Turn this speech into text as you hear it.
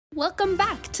Welcome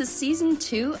back to Season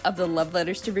 2 of the Love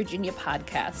Letters to Virginia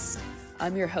podcast.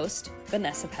 I'm your host,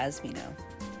 Vanessa Pasmino.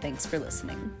 Thanks for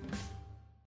listening.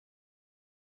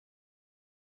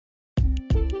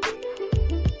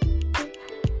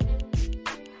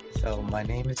 So my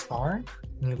name is Arn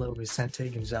Nilo Vicente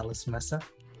Gonzalez Mesa.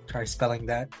 Try spelling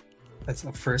that. That's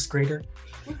a first grader.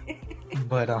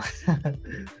 But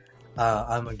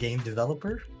I'm a game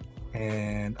developer,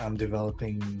 and I'm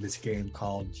developing this game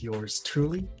called Yours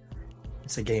Truly.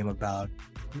 It's a game about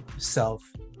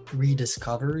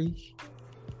self-rediscovery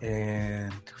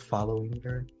and following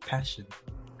your passion,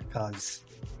 because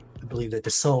I believe that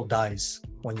the soul dies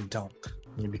when you don't,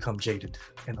 when you become jaded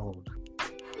and old.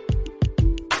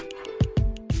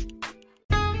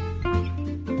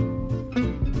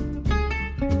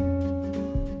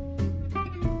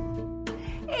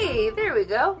 Hey, there we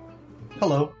go.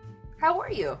 Hello. How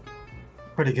are you?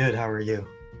 Pretty good. How are you?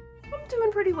 I'm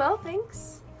doing pretty well,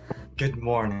 thanks. Good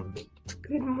morning.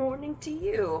 Good morning to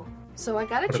you. So I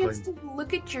got a What chance about to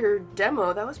look at your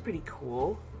demo. That was pretty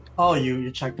cool. Oh, you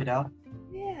checked it out?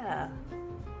 Yeah.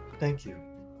 Thank you.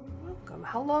 You're welcome.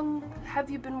 How long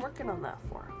have you been working on that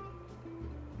for?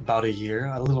 About a year,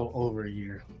 a little over a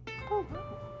year. Oh,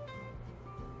 wow.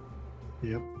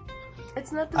 Yep.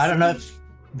 It's not the I same... don't know if...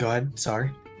 Go ahead.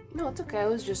 Sorry. No, it's okay. I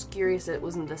was just curious. It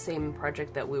wasn't the same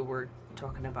project that we were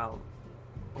talking about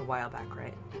a while back,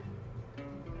 right?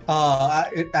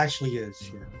 It actually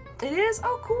is, yeah. It is?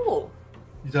 Oh, cool.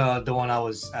 The one I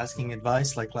was asking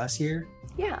advice like last year?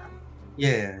 Yeah.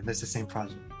 Yeah, that's the same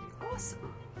project.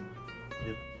 Awesome.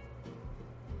 Yep.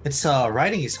 It's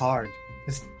writing is hard.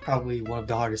 It's probably one of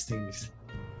the hardest things.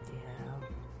 Yeah.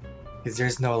 Because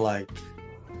there's no I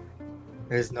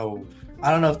don't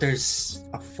know if there's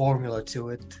a formula to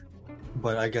it,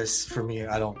 but I guess for me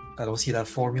I don't see that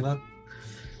formula.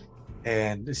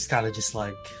 And it's kind of just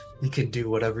like you can do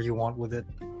whatever you want with it,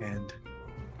 and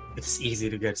it's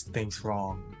easy to get things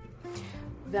wrong.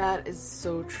 That is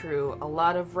so true. A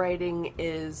lot of writing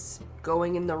is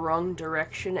going in the wrong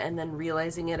direction and then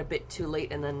realizing it a bit too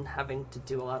late and then having to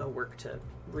do a lot of work to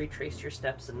retrace your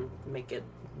steps and make it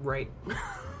right.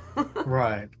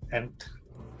 Right. And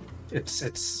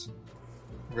it's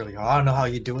really hard. I don't know how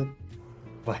you do it,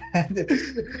 but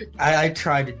I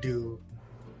try to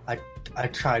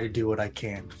do what I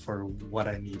can for what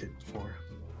I need it for.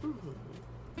 Mm-hmm.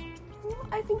 Well,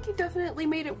 I think you definitely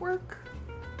made it work.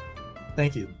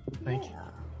 Thank you. Thank you.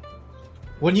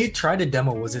 When you tried the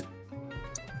demo, was it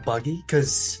buggy?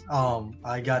 Because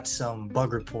I got some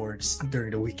bug reports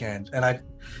during the weekend, and I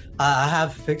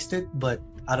have fixed it, but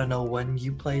I don't know when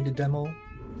you played the demo,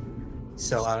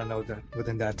 so I don't know that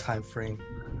within that time frame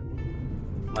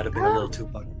might have been a little too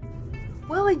buggy.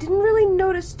 Well, I didn't really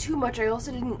notice too much. I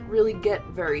also didn't really get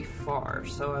very far,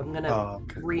 so I'm gonna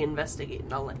reinvestigate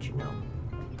and I'll let you know.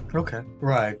 Okay,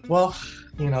 right. Well,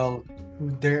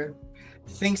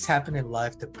 things happen in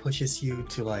life that pushes you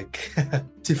to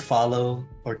to follow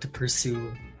or to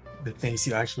pursue the things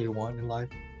you actually want in life.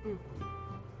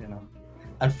 Mm-hmm.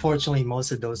 Unfortunately,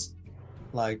 most of those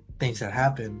things that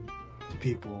happen to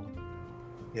people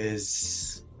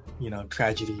is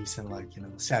tragedies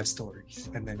and sad stories,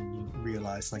 and then you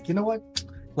realize you know what,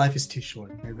 life is too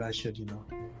short. Maybe I should Yeah.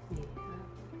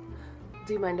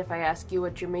 Do you mind if I ask you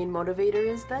what your main motivator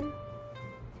is then?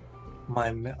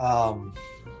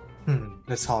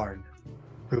 That's hard.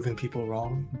 Proving people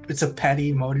wrong. It's a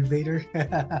petty motivator.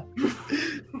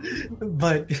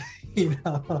 But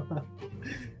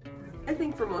I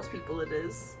think for most people it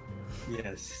is.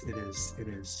 Yes, it is.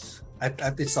 It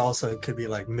could be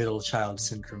like middle child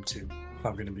syndrome too, if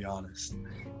I'm gonna be honest.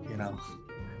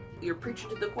 You're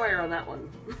preaching to the choir on that one.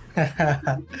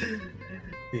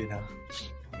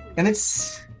 And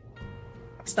it's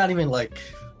not even I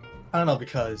don't know,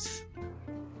 because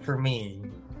for me,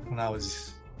 when I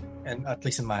was, and at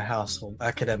least in my household,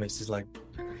 academics is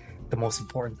the most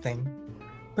important thing.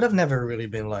 But I've never really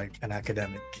been an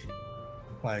academic.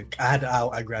 I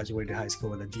graduated high school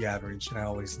with a D average, and I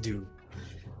always do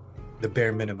the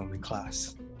bare minimum in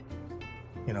class,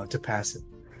 to pass it.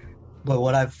 But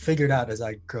what I've figured out as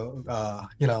I grow,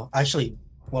 actually,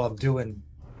 while I'm doing,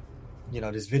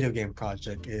 this video game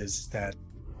project, is that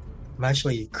I'm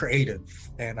actually creative,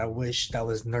 and I wish that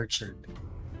was nurtured.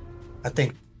 I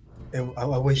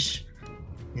wish,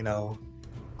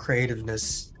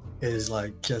 creativeness is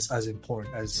just as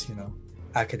important as,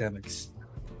 academics.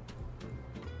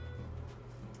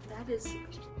 That is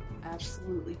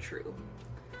absolutely true.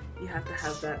 You have to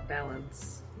have that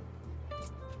balance.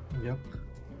 Yep.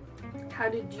 How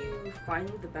did you find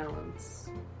the balance?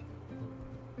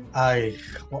 I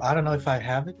don't know if I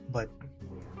have it, but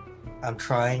I'm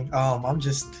trying. I'm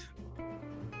just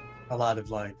a lot of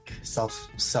like self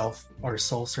or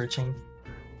soul searching.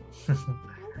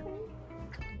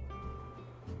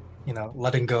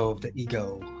 Letting go of the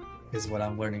ego is what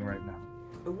I'm learning right now.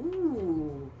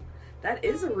 Ooh, that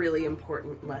is a really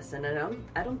important lesson, and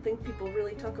I don't think people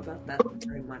really talk about that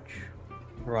very much.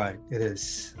 Right, it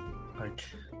is. Like,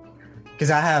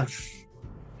 because I have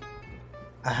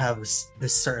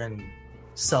this certain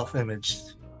self-image,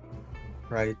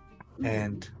 right?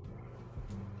 And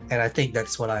I think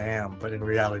that's what I am, but in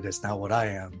reality, that's not what I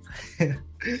am.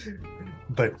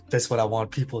 But that's what I want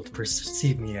people to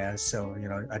perceive me as. So,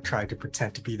 I try to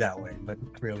pretend to be that way, but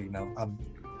really,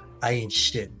 I ain't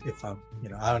shit if I'm,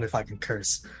 I don't know if I can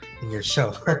curse in your show.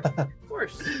 Of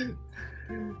course.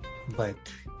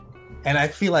 And I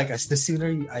feel like the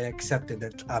sooner I accepted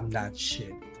that I'm not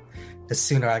shit, the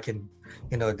sooner I can,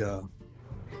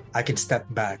 I can step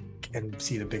back and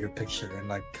see the bigger picture, and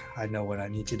like I know what I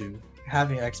need to do.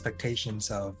 Having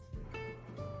expectations of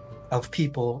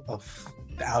people, of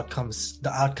the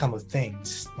outcome of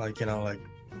things, like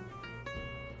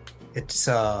it's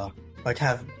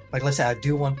let's say I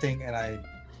do one thing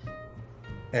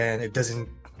and it doesn't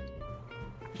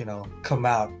come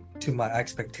out to my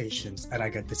expectations, and I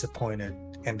get disappointed,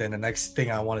 and then the next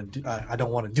thing I want to do, I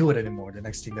don't want to do it anymore. The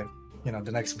next thing that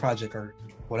the next project or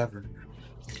whatever,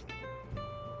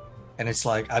 and it's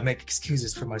like I make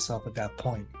excuses for myself at that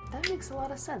point. That makes a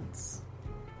lot of sense.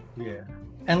 Yeah.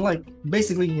 And like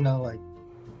basically,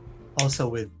 also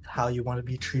with how you want to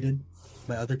be treated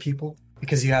by other people,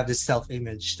 because you have this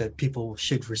self-image that people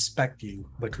should respect you,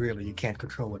 but really you can't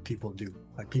control what people do.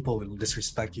 Like people will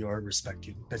disrespect you or respect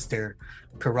you. That's their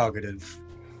prerogative.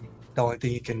 The only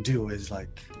thing you can do is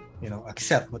like,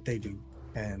 accept what they do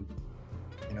and,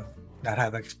 not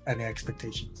have any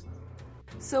expectations.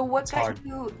 So what got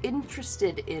you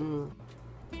interested in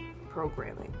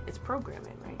programming? It's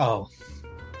programming, right? Oh,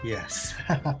 yes.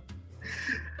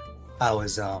 I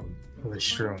was with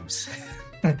shrooms.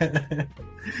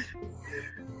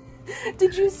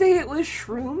 Did you say it was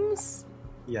shrooms?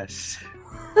 Yes.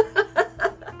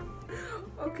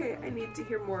 Okay, I need to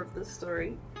hear more of this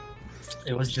story.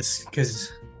 It was just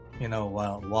because,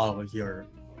 while you're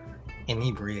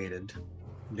inebriated,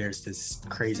 there's this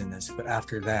craziness, but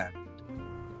after that,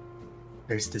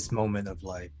 there's this moment of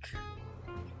like,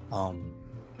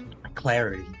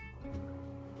 clarity.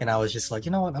 And I was just like,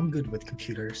 you know what? I'm good with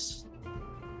computers.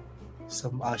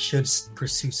 So I should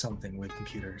pursue something with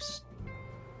computers.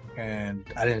 And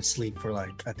I didn't sleep for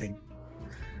like, I think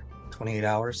 28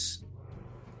 hours.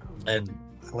 And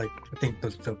like, I think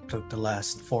the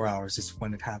last 4 hours is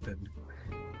when it happened.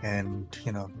 And,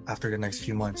 after the next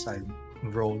few months, I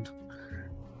enrolled.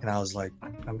 And I was like,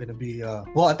 I'm going to be,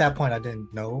 well, at that point, I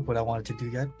didn't know what I wanted to do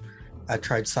yet. I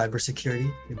tried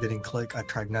cybersecurity. It didn't click. I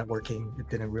tried networking. It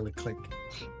didn't really click.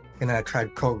 And then I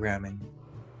tried programming.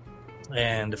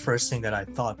 And the first thing that I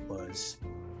thought was,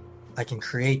 I can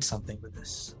create something with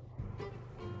this.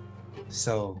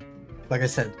 So, like I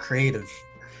said, creative.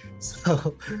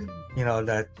 So,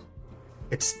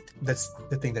 that's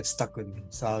the thing that stuck with me.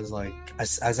 So I was like,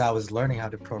 as I was learning how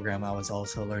to program, I was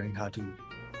also learning how to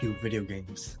do video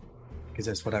games, because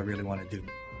that's what I really want to do.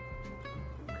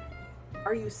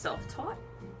 Are you self-taught?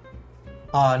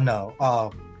 No.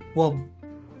 Well,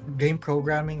 game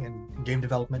programming and game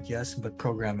development, yes, but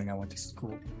programming, I went to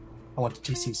school. I went to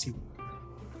TCC.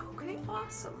 Okay,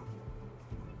 awesome.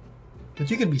 But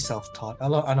you can be self-taught. I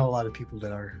know a lot of people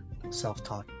that are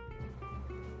self-taught.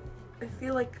 I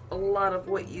feel like a lot of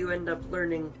what you end up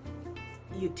learning,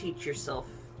 you teach yourself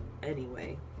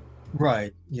anyway.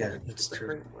 Right. Yeah, that's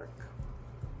true.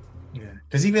 Yeah,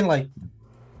 because even like,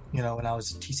 when I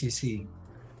was at TCC,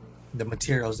 the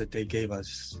materials that they gave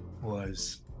us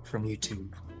was from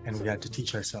YouTube, and we had to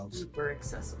teach ourselves. Super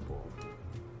accessible.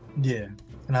 Yeah,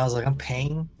 and I was like, I'm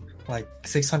paying like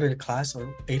 $600 a class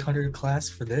or $800 a class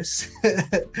for this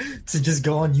to just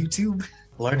go on YouTube.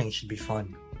 Learning should be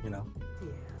fun, Yeah.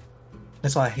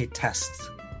 That's why I hate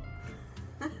tests.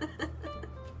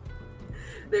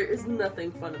 There is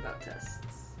nothing fun about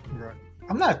tests. Right.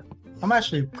 I'm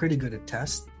actually pretty good at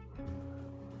tests,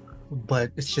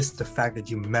 but it's just the fact that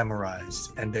you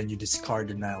memorize and then you discard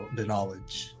the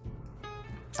knowledge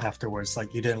afterwards.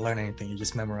 Like you didn't learn anything, you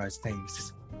just memorized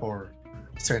things for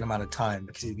a certain amount of time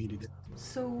because you needed it.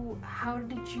 So how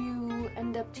did you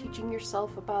end up teaching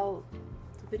yourself about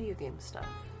the video game stuff?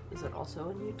 Is it also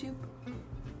on YouTube?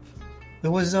 There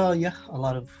was a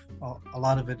lot of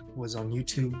it was on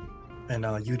YouTube and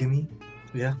Udemy,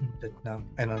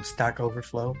 and Stack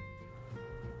Overflow.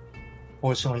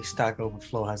 Fortunately, Stack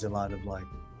Overflow has a lot of like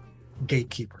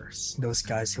gatekeepers, those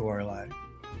guys who are like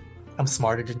I'm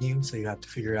smarter than you, so you have to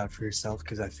figure it out for yourself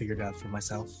because I figured it out for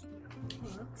myself. Oh,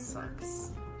 that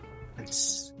sucks.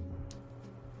 It's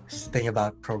the thing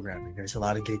about programming. There's a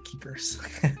lot of gatekeepers.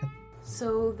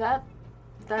 So that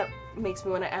makes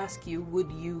me want to ask you,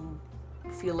 would you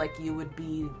feel like you would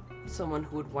be someone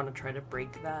who would want to try to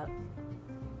break that?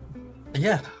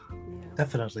 Yeah, Yeah.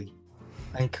 definitely.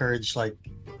 I encourage even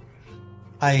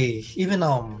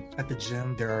at the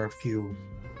gym there are a few,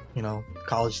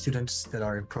 college students that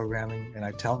are in programming, and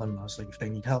I tell them, I was like, if they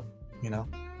need help,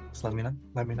 just let me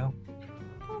know.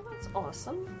 Oh, that's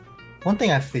awesome. One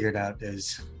thing I figured out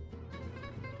is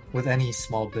with any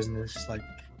small business, like,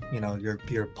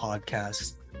 your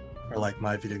podcast or like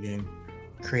my video game,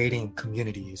 creating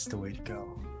community is the way to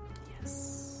go.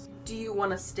 Yes. Do you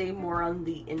want to stay more on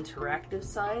the interactive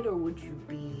side, or would you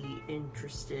be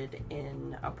interested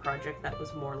in a project that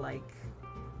was more like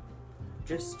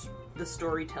just the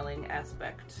storytelling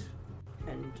aspect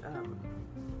and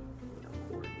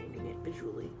coordinating it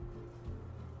visually?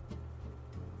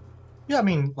 Yeah, I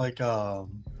mean, like,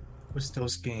 what's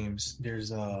those games? There's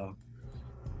the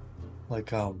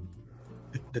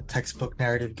textbook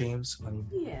narrative games on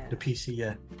Yeah. the PC.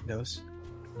 Yeah, those.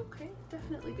 Okay,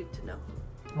 definitely good to know.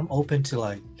 I'm open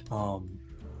to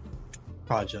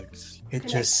projects. It Can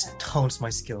I just add- tones my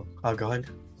skill. Oh, go ahead.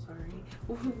 Sorry.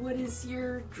 What is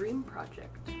your dream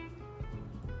project?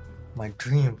 My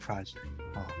dream project.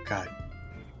 Oh God,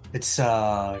 it's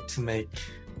to make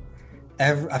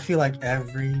I feel like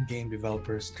every game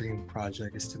developer's dream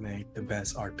project is to make the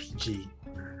best RPG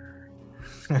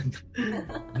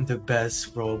and the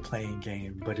best role-playing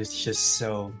game, but it's just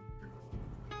so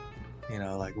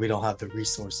we don't have the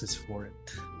resources for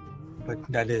it. But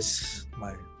that is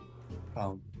my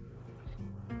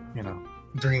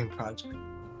dream project.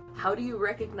 How do you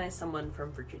recognize someone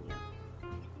from Virginia?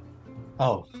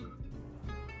 Oh,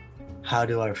 how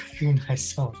do I recognize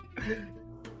myself?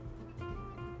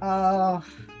 Oh,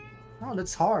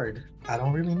 that's hard. I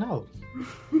don't really know.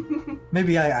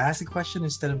 Maybe I ask a question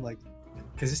instead of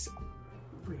because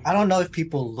I don't know if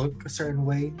people look a certain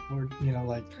way or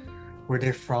where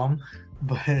they're from,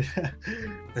 but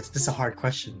that's a hard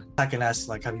question. I can ask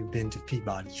have you been to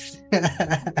Peabody?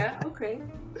 Yeah, okay.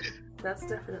 That's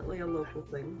definitely a local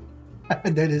thing.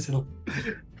 That is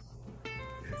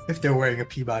if they're wearing a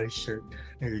Peabody shirt.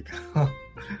 There you go.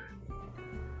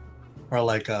 Or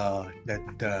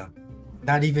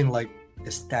not even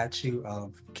the statue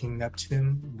of King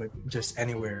Neptune, but just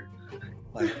anywhere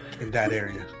in that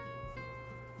area,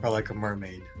 or a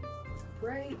mermaid.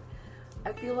 Right.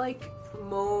 I feel like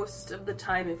most of the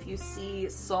time if you see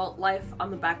Salt Life on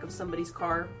the back of somebody's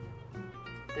car,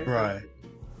 they're Right.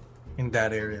 In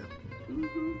that area.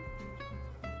 Mm-hmm.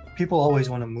 People always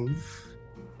want to move,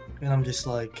 and I'm just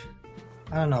I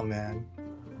don't know, man.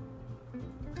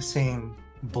 The same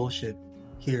bullshit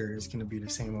here is gonna be the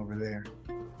same over there.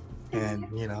 And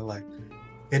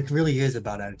it really is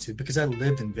about attitude, because I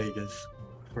lived in Vegas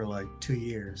for 2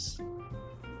 years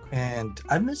and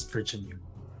I missed Virginia.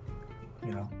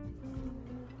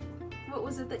 What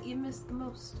was it that you missed the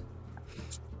most?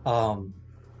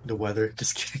 The weather.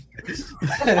 Just kidding.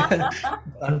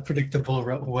 Unpredictable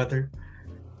weather.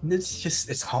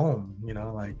 It's home,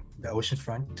 the ocean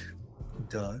front,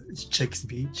 the Chicks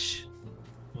Beach,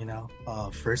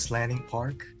 First Landing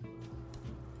Park.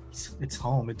 It's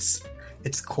home. It's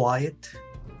quiet,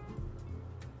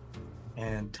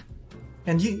 and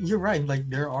you're right.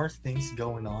 There are things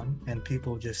going on, and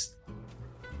people just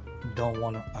don't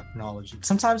want to acknowledge it.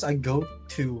 Sometimes I go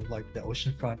to the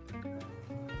ocean front,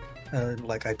 I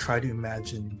try to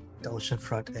imagine the ocean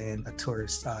front in a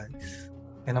tourist's eyes,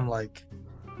 and I'm like,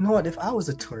 you know what? If I was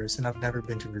a tourist and I've never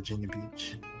been to Virginia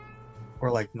Beach or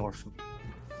Norfolk,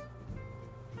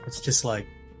 it's just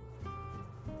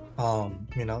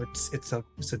it's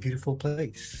a beautiful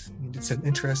place. It's an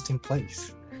interesting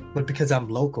place, but because I'm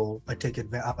local, I take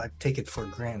it for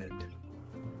granted.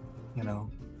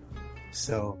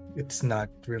 So it's not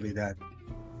really that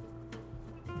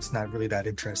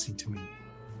interesting to me,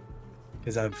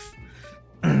 because I've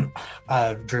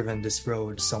driven this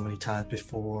road so many times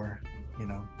before. I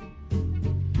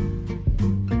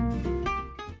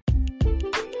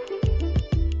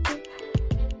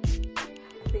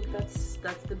think that's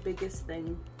the biggest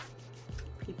thing.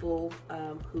 People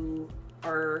who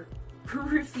are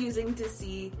refusing to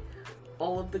see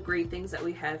all of the great things that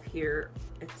we have here.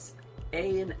 It's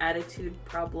A, an attitude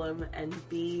problem, and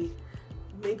B,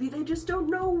 maybe they just don't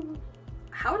know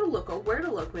how to look or where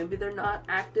to look. Maybe they're not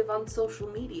active on social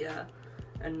media,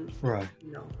 and Right.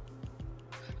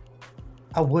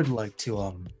 I would like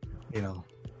to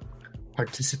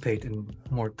participate in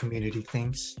more community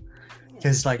things,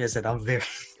 Because, like I said, I'm very.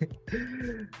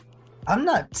 I'm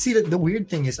not. See, the weird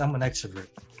thing is, I'm an extrovert.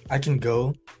 I can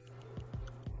go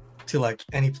to like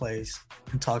any place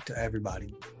and talk to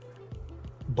everybody,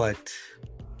 but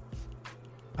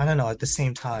I don't know. At the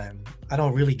same time, I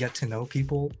don't really get to know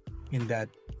people in that.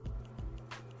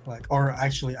 Like, or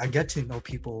actually, I get to know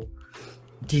people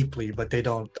deeply, but I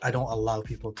don't allow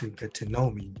people to get to know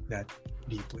me that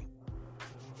deeply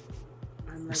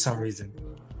for some reason.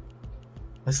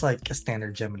 It's like a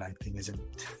standard Gemini thing, isn't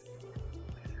it?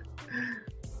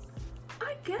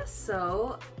 I guess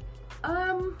so.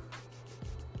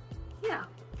 Yeah,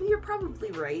 you're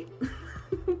probably right.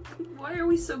 Why are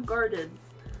we so guarded?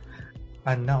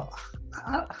 I know.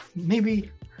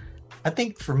 Maybe. I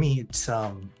think for me, it's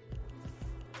I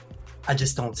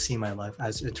just don't see my life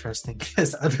as interesting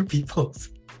as other people's.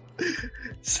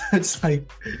 So it's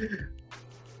like,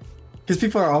 because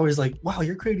people are always like, wow,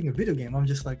 you're creating a video game. I'm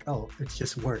just like, oh, it's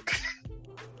just work.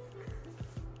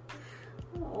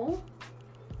 Oh.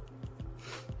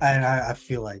 And I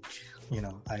feel like, you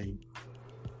know, I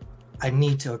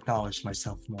need to acknowledge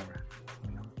myself more,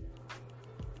 you know.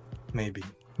 Maybe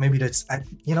that's,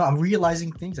 I'm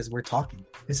realizing things as we're talking.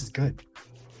 This is good.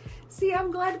 See,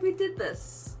 I'm glad we did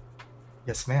this.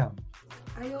 Yes, ma'am.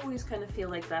 I always kind of feel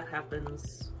like that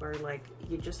happens, where like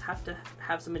you just have to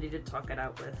have somebody to talk it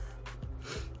out with.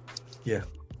 Yeah,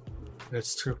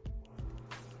 that's true.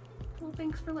 Well,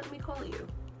 thanks for letting me call you.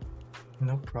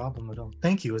 No problem at all.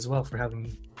 Thank you as well for having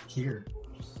me here.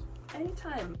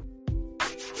 Anytime.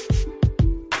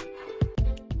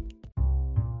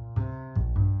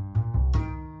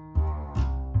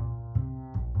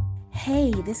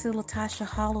 Hey, this is Latasha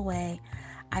Holloway.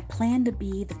 I plan to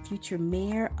be the future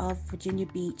mayor of Virginia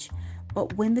Beach,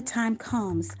 but when the time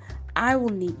comes, I will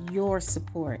need your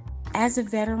support. As a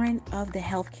veteran of the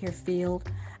healthcare field,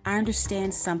 I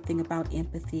understand something about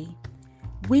empathy.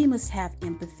 We must have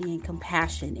empathy and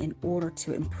compassion in order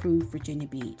to improve Virginia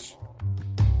Beach.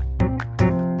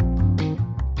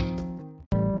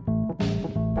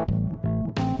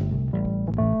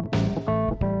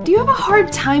 Do you have a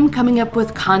hard time coming up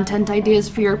with content ideas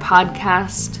for your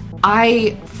podcast?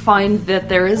 I find that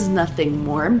there is nothing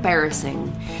more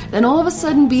embarrassing than all of a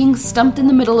sudden being stumped in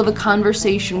the middle of a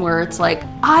conversation where it's like,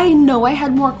 I know I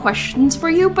had more questions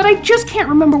for you, but I just can't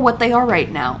remember what they are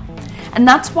right now. And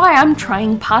that's why I'm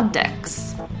trying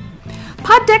Poddex.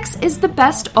 Poddex is the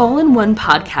best all-in-one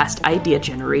podcast idea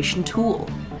generation tool.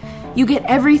 You get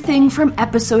everything from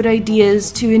episode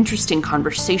ideas to interesting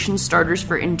conversation starters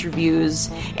for interviews,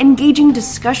 engaging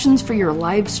discussions for your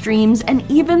live streams, and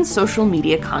even social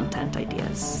media content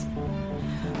ideas.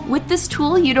 With this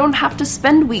tool, you don't have to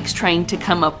spend weeks trying to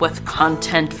come up with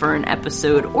content for an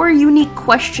episode or unique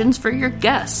questions for your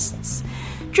guests.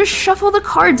 Just shuffle the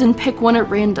cards and pick one at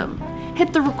random,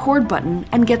 hit the record button,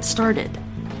 and get started.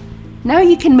 Now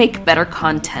you can make better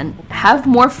content, have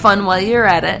more fun while you're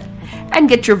at it, and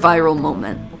get your viral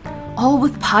moment, all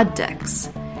with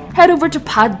Poddex. Head over to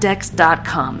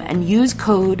poddex.com and use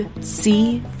code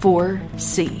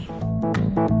C4C.